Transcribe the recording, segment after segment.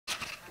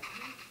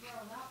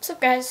What's up,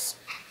 guys?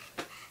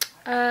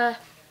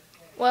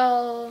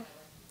 Well,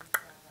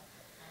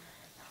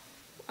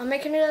 I'm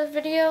making another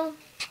video.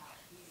 I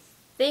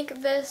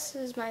think this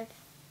is my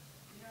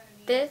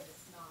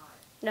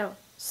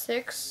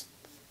sixth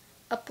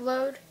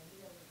upload.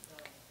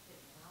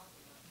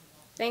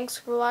 Thanks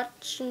for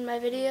watching my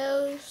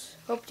videos.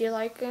 Hope you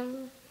like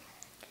them.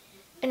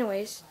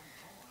 Anyways,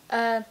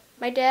 my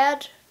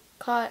dad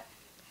caught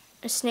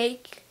a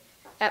snake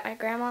at my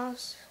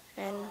grandma's,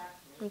 and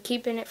I'm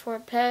keeping it for a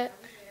pet.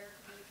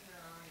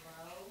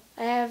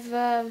 I have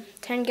a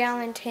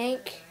 10-gallon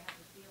tank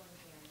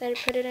that I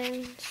put it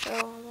in, so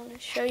I'm going to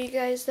show you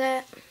guys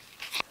that.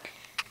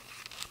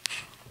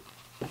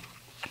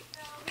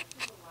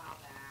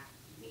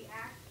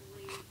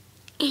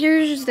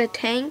 Here's the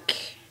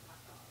tank,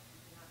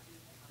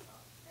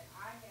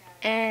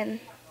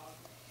 and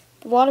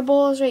the water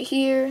bowl is right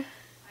here.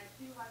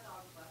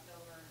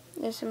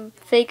 There's some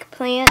fake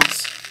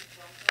plants.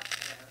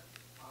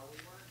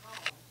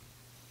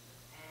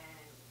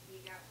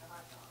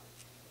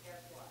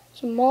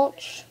 Some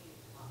mulch,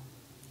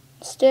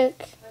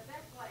 stick.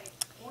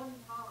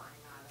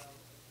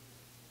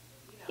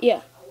 Yeah.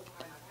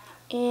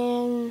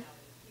 And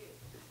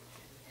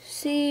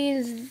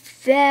see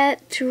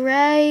that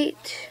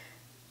right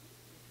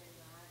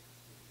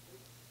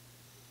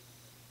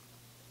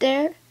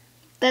there?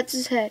 That's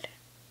his head.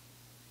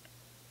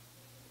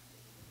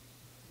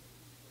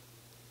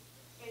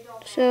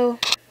 So,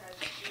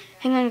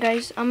 hang on,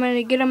 guys. I'm going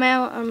to get him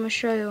out. I'm going to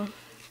show you.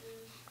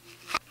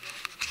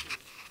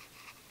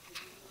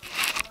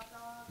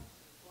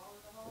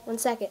 One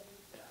second.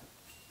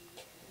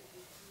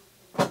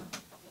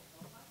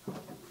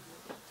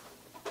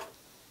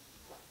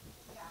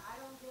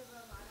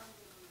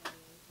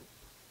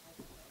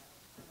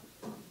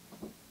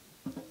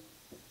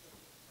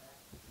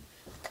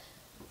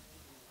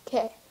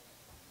 Okay.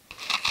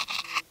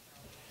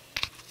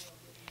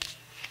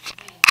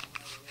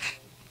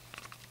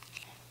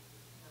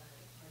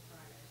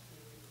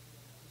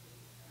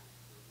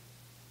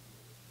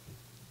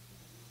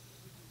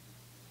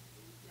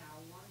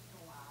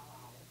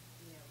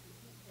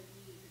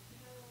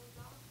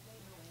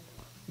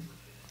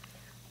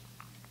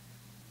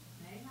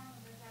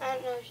 I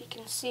don't know if you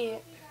can see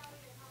it.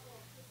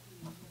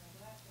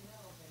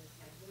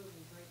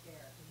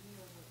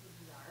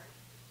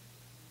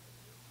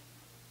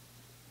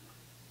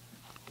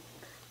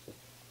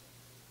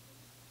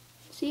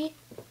 See?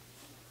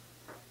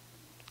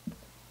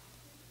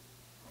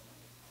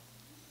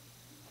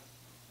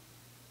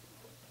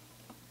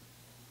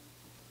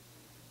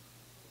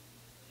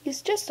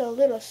 He's just a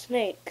little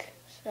snake,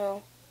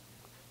 so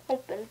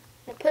open.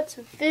 I put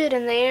some food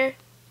in there.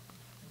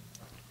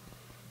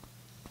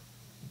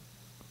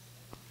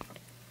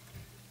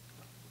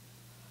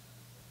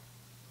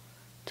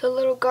 It's a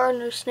little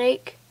gardener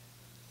snake.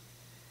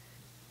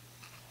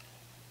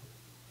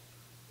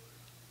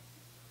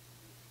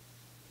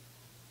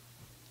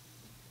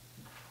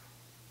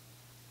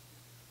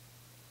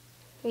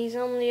 He's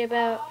only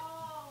about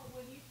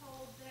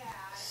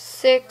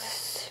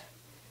 6-7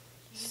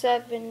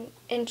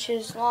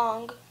 inches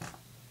long.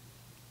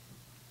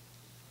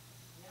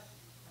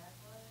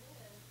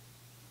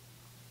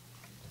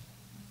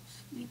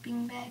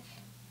 Sleeping bag.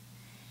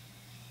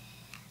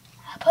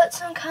 I put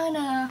some kind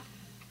of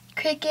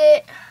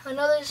cricket,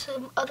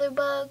 some other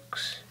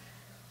bugs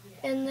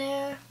in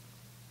there.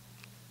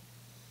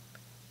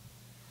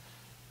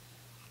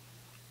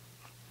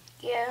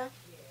 Yeah.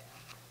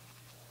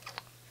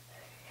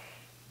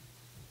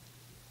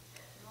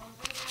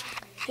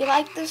 If you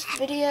like this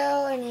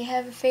video and you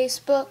have a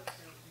Facebook,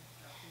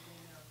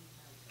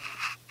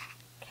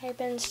 type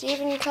in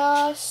Stephen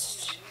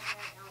Cost,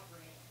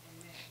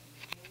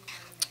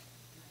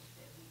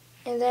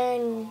 and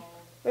then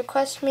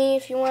request me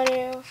if you want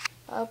to.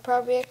 I'll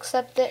probably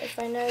accept it if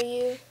I know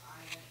you.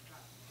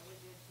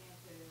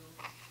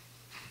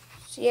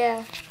 So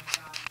yeah,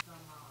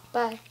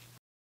 bye.